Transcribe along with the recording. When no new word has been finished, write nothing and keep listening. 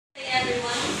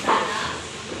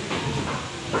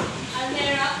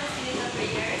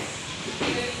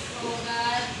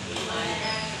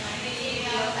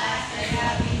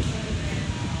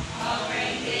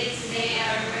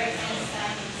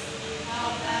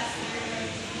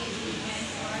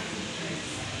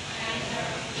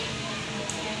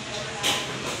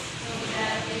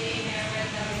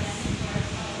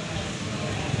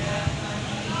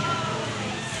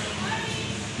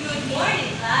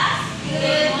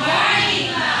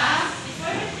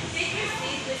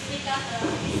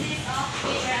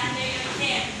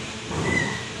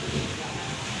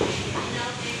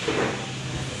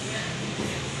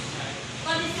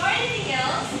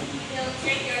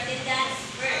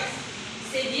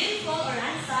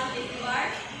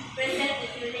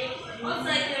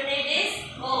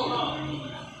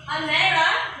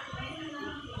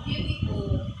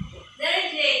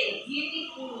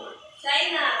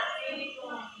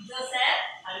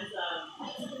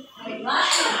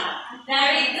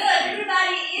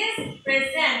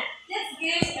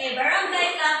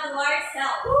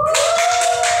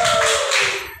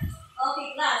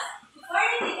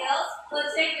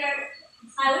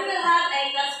have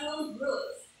a classroom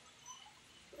rules.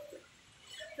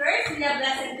 First, we have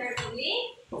lesson carefully.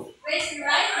 Raise your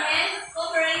right hand,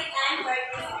 cooperate, and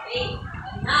participate.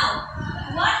 Now,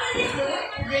 what will you do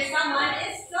if someone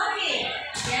is talking?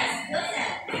 Yes,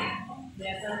 Joseph.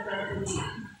 Listen carefully.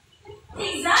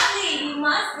 Exactly, you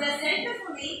must listen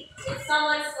carefully if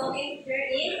someone is talking here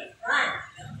in front.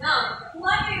 Now,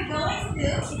 what are you going to do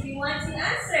if you want to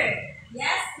answer?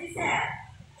 Yes, Joseph.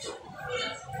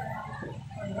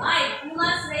 Alright, you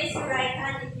must raise your right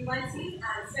hand if you want to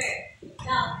answer.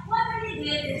 Now, what will you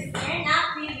do if there's an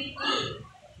activity?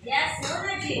 Yes,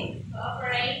 Monaji.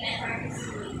 Cooperate and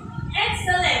participate.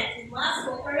 Excellent! You must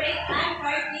cooperate and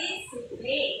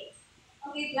participate.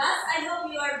 Okay, class, I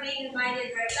hope you are being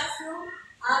reminded by classroom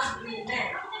agreement.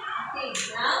 Okay,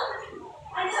 now,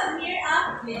 I have here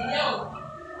a video.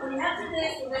 What you have to do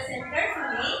is to listen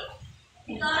carefully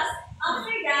because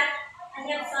after that, I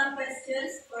have some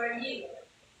questions for you.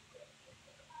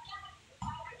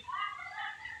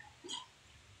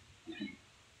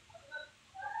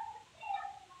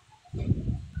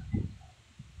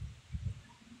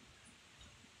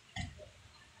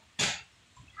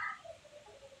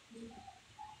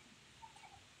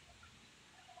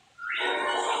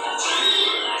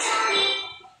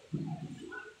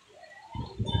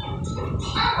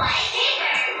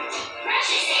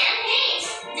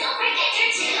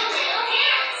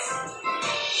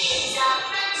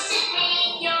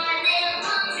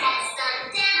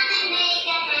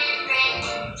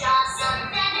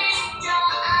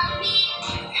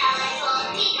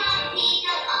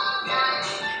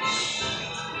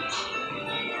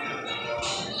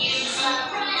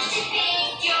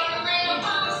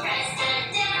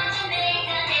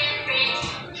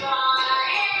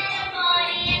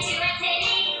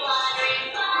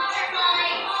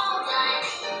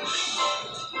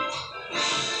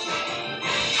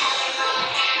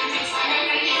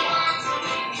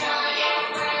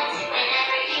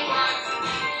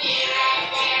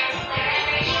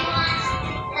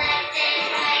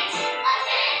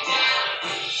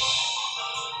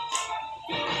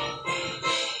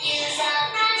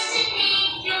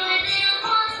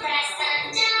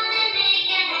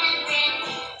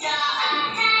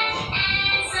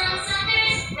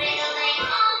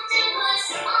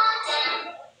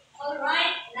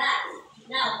 Alright, class.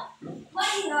 Now, what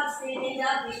you have seen in the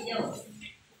video?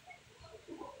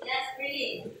 Yes, really.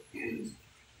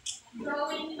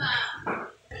 Drawing map.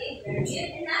 Okay, very good.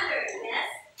 Another, yes.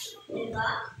 Eva.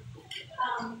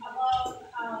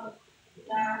 About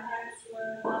the hands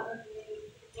were not really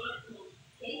taking.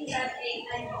 Okay, you have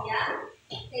an idea.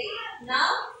 Okay, now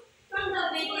from the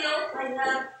video I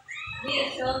have here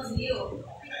shown to you.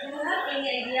 Do you have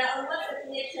any idea on what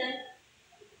definition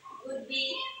would be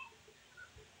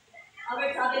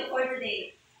our topic for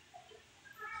today?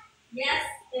 Yes,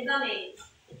 Eva May.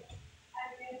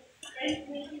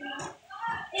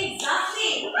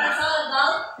 Exactly. It's all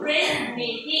about print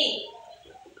making.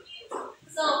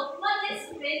 So, what is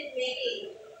print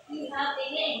making? Do you have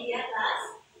any idea, class?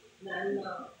 No.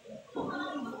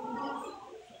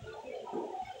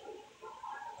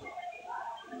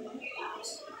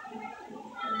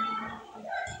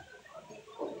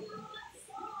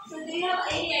 So, do you have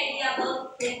any idea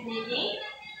about print making?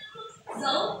 So,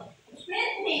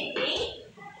 print making.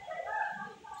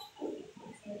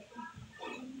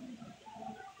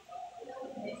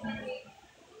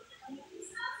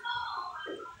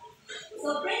 So,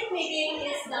 printmaking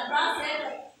is the process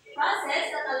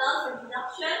that allows the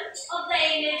production of the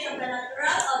image of the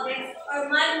natural objects or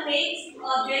man-made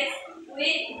objects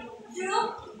with through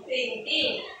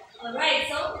printing. Alright,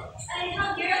 so I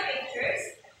have here pictures.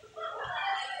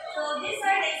 So these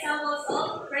are the examples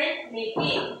of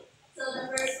printmaking. So the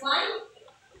first one,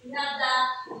 we have the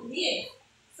leaf.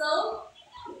 So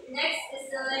next is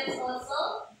the legs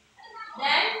also.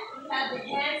 Then we have the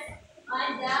hands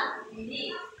and the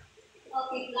leaf.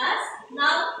 Okay, class.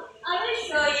 Now I will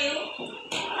show you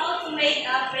how to make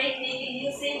a printmaking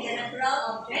using the natural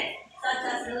objects such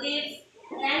as the leaves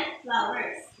and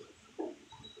flowers.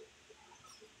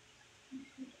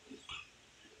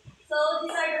 So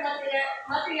these are the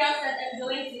materials that I'm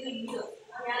going to use.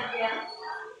 We have the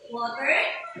water,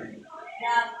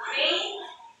 the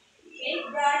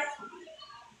paintbrush,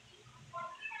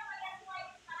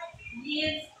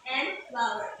 leaves, and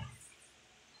flowers.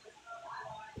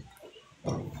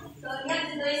 So you have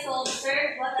to do is to observe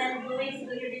what I'm going to do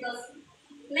here because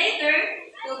later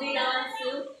you'll be the one to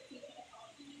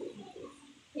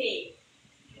paint.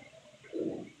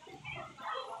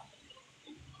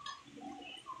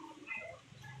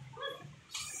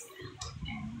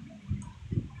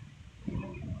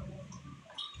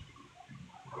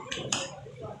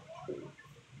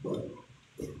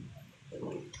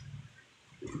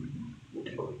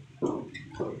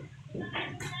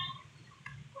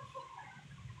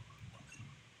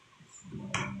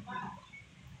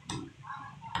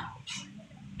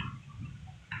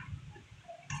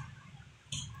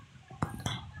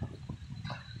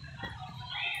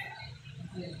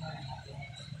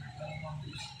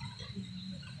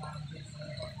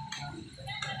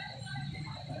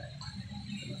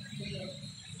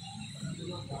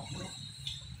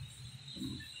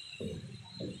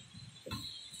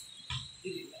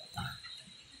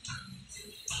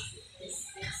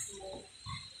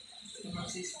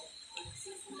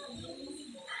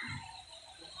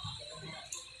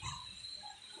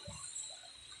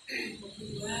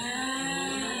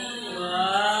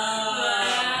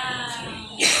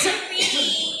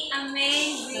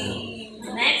 Amazing.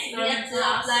 Next, we have to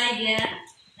apply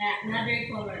another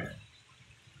color.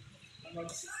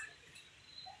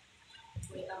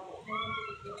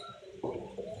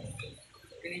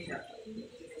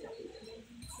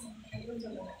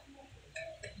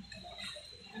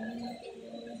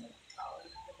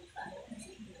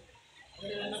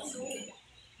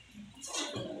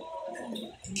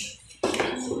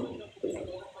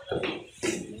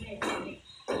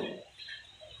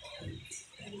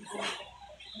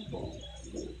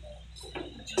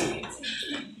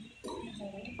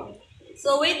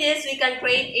 So with this, we can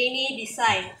create any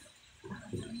design.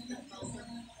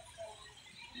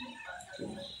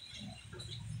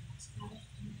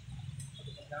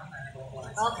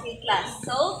 Okay, class.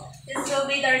 So this will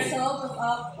be the result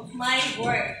of my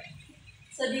work.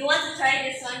 So do you want to try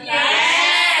this one, class?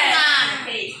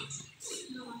 Yes.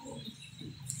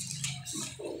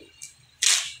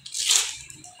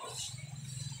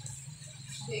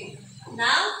 Okay.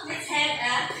 Now let's have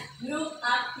a group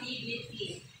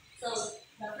activity. So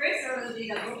the first row will be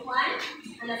the group 1,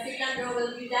 and the second row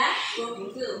will be the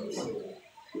group 2.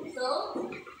 So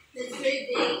let's read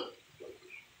the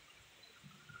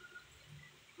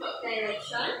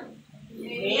direction.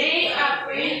 Create a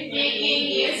printmaking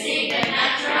using the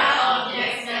natural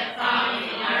objects that found in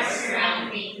our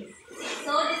surroundings.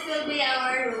 So this will be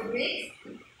our rubrics.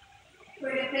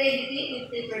 Productivity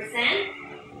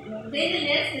 50%,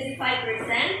 cleanliness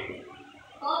 55%,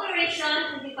 cooperation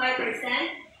 25%,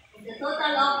 the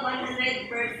total of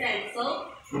 100%. So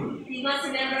we must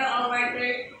remember our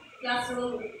third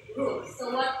classroom rules. So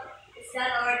what is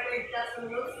that our third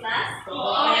classroom rules, class?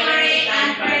 Cooperate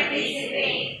and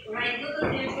participate. Right, go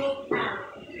to your group now.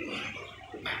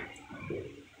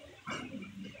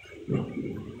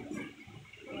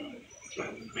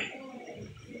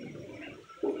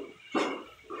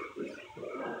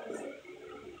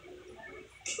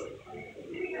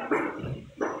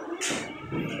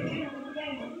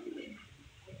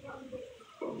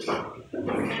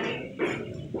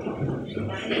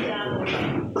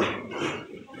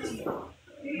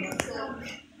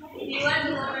 If you want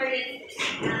to order it,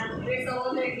 there's a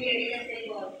holder here in the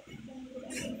table.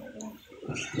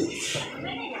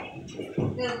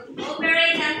 Good.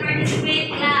 Cooperate and participate,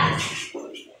 class.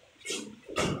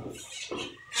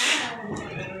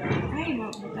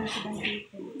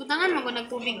 Butangan mo ko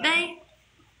nagtubig, day.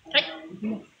 Ay.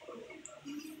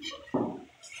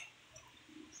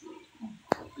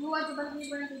 Luwa, coba ni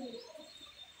ba na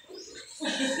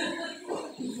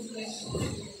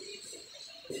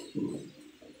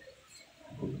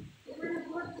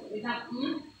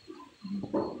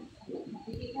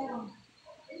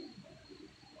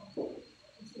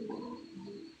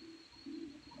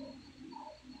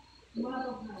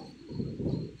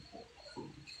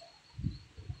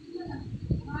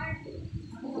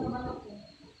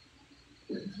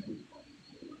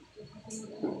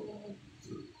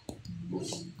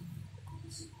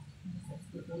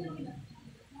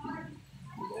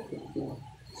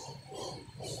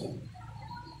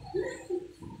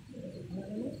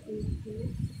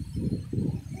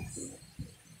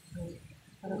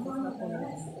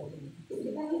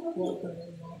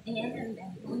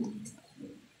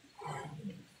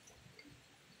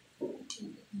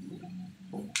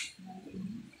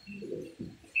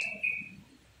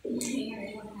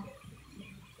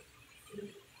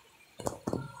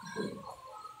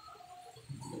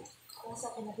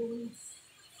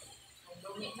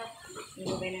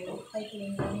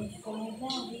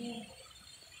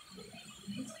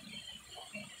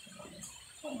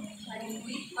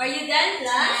Are you done,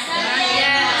 class?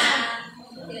 Yeah.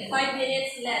 Okay, 5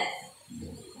 minutes left.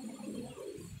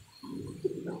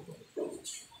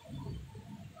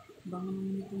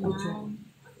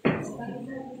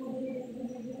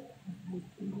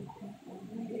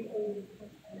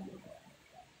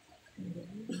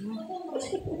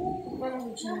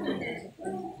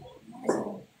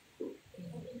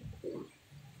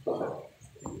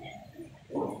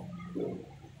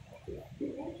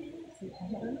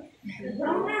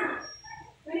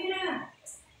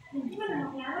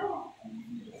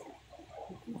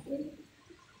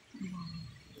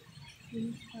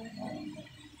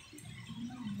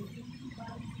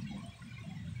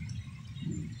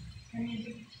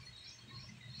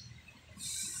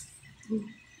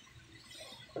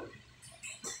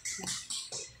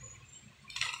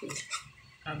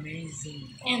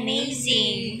 Amazing.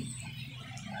 Amazing.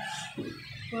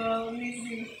 Wow,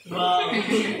 amazing. Wow.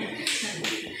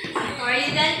 Are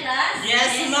you done, class?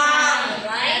 Yes, ma'am.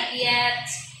 Right? Not yet.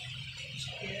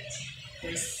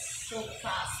 So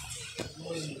fast.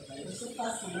 So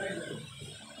fast to learn.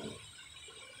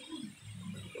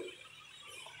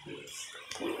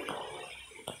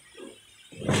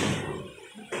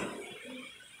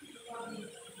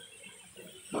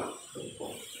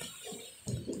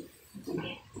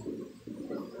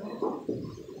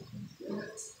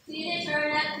 Finish or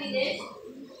not finish?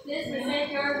 Please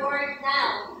present your work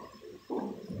now.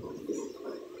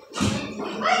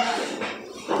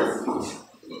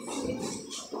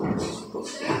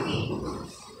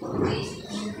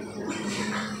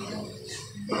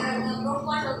 The group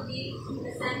one will be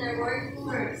present their work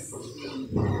first.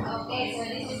 Okay, so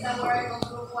this is the work of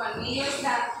group one. We use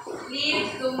the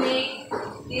leaf to make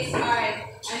this heart.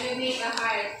 And we make a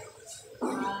heart.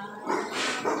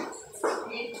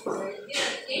 Okay, very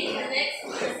good. Okay, the next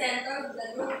presenter of the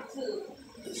group two.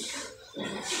 This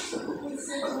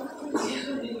is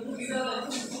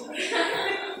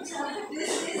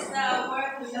the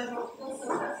work of the group two. So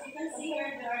as you can see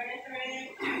here, there are different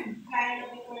kind of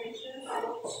decorations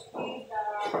with the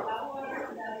flower,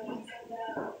 the leaves of the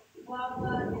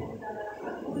guava, and the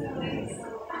blueberry. So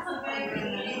it's a very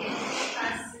interesting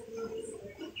class to do this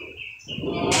work.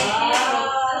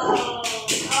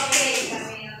 Okay,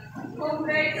 Camille.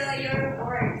 Compared to your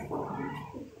work,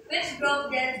 which group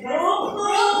then? Group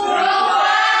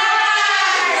one!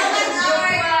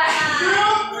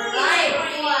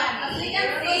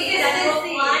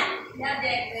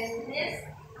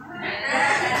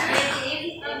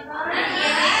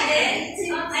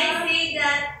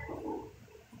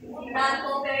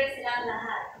 Non-compare silang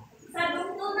lahat. Sa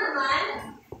group 2 naman,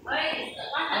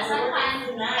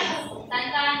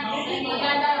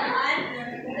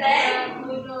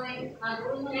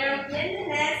 merong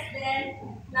cleanliness, then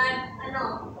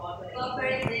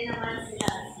cooperate din naman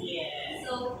sila.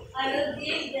 So, I will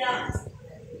give the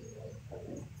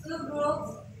two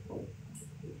groups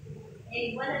a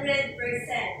 100%.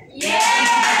 Yay!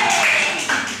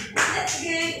 That's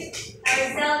good. Our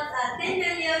result at 10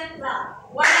 million clap.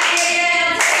 1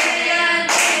 million, 2 million,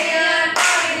 3 million,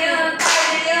 4 million,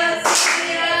 5 million, 6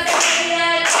 million, 7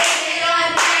 million, 8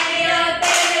 million, 9 million,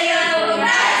 10 million.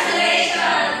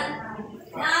 Congratulations!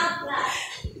 Now, class,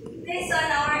 based on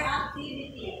our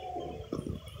activity,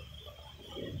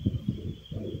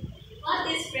 what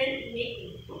is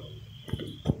printmaking?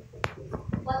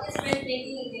 What is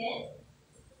printmaking again?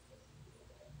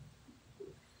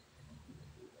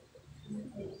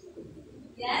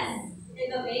 Yes,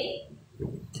 innovate.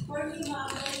 For me,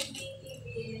 printmaking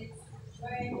is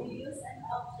where you use an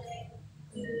object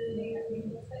to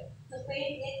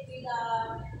paint it with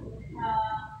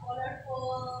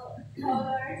colorful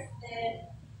colors, then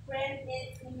print it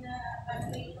in a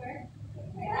paper.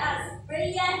 Yes,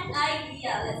 brilliant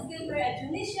idea. Let's give her a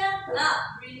Tunisia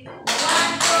clap. 1, 2,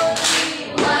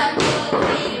 3, 1, 2,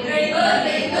 3. Very good,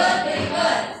 very good, very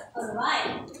good.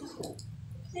 Alright.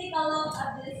 Take a look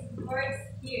at these words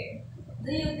here.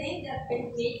 Do you think that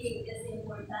printmaking is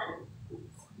important?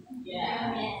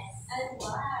 Yes. And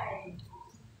why?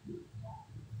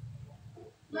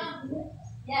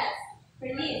 Yes.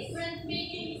 Please.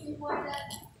 Printmaking is important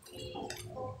to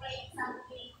create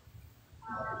something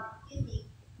unique.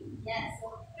 Yes. So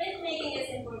printmaking is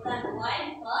important.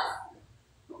 Why? Because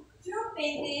through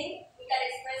painting, we can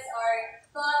express our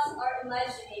thoughts or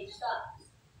imagination.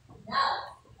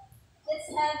 Now, let's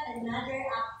have another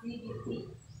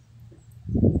activity.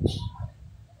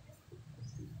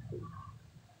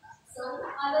 So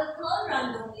I will call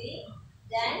randomly,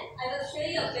 then I will show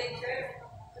you a picture.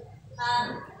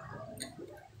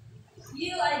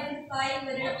 You identify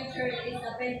whether a picture is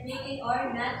a printmaking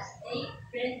or not a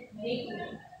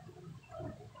printmaking.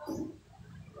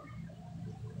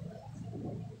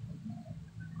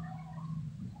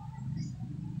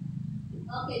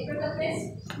 Okay, for the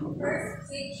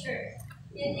first picture,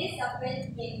 it is a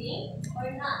printmaking or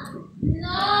not?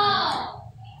 No!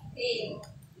 Okay,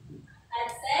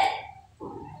 I've said,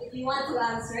 if you want to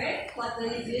answer, what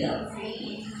will you do?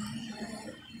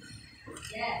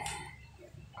 Yes.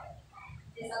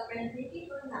 Is a printmaking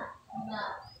or not? No.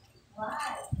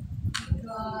 Why?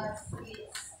 Because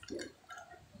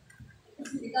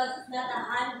it's not a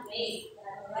handmade.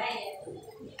 Right.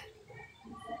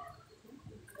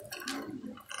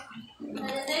 And the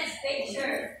next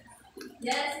picture.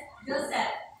 Yes,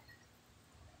 Joseph.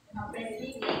 A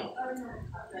printmaking or not?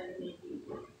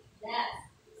 Yes.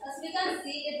 As we can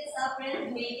see, it is a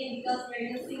printmaking because we're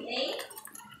using a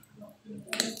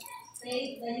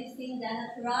faith by using the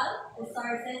natural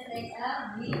resources like a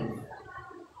green.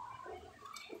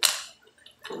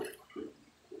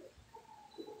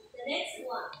 The next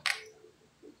one.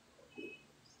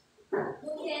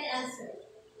 Who can answer?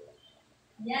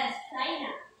 Yes,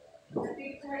 China. The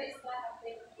picture is not a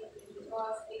picture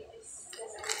because it is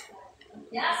just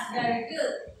Yes, very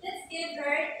good. Let's give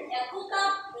her a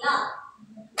cook-up clap.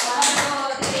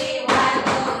 1, 2, 3, 1,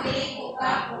 2, 3, cook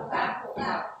up.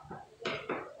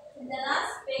 In the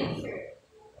last picture,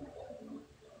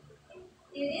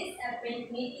 it is a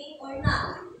print meeting or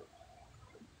not?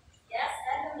 Yes,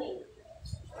 Ebony.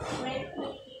 Print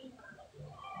meeting.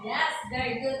 Yes,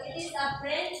 very good. It is a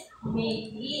print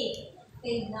meeting.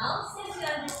 Okay, now since we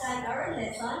understand our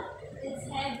lesson, let's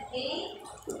have a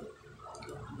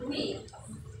read.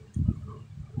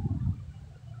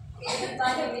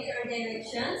 Everybody read our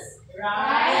directions.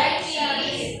 Right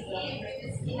cheese,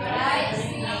 right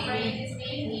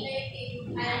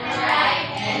making, and right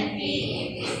and B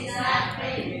if it is not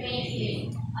print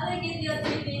making. I will give you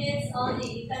 3 minutes only.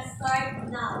 You can start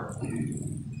now.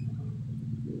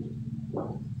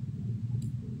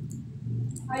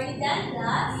 Are you done,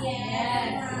 class?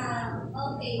 Yes.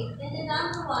 Okay, then the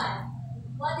number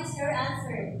 1. What is your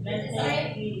answer? Let's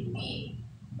take B.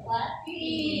 What? P.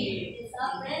 It's a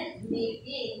print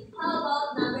making. How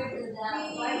about number 2, the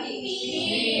Barbie?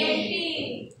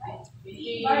 P.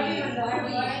 Barbie.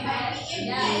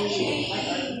 P.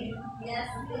 Yes,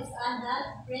 it's on the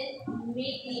print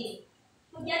making.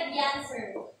 Who get the answer?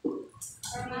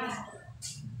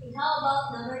 And how about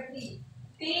number 3?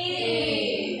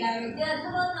 P. Very good. How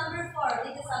about number 4?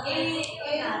 It is a print making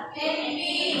or not? P.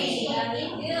 Very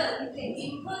good.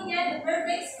 Who get the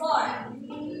perfect score?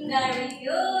 Very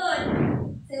good.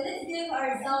 So let's give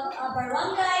ourselves a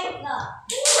barangay clap.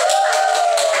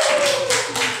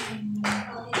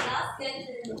 Okay, last get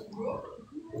to the book.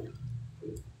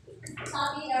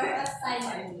 Copy our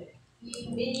assignment.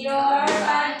 With your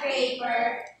bond paper,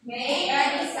 make a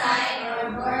design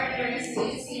or borders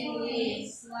using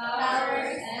leaves,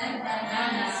 flowers, and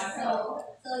bananas. So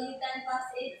you can pass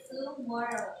it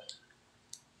tomorrow.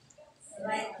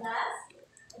 Right, class?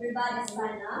 Everybody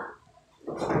stand up.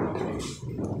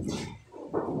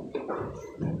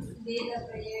 Say the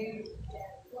prayer,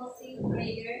 closing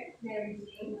prayer, Mary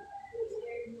Jane.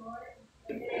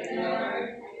 Lord,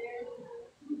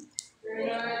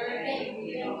 thank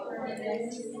you for the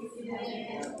blessings.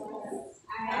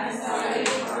 I'm sorry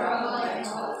for all the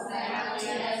faults I have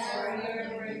led for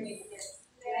your word.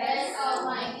 Bless all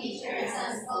my teachers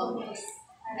and schoolmates.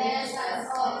 Bless us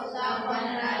all to love one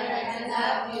another and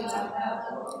love you above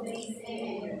all things.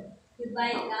 Amen.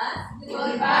 Goodbye, class.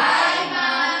 Goodbye,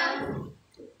 Mom.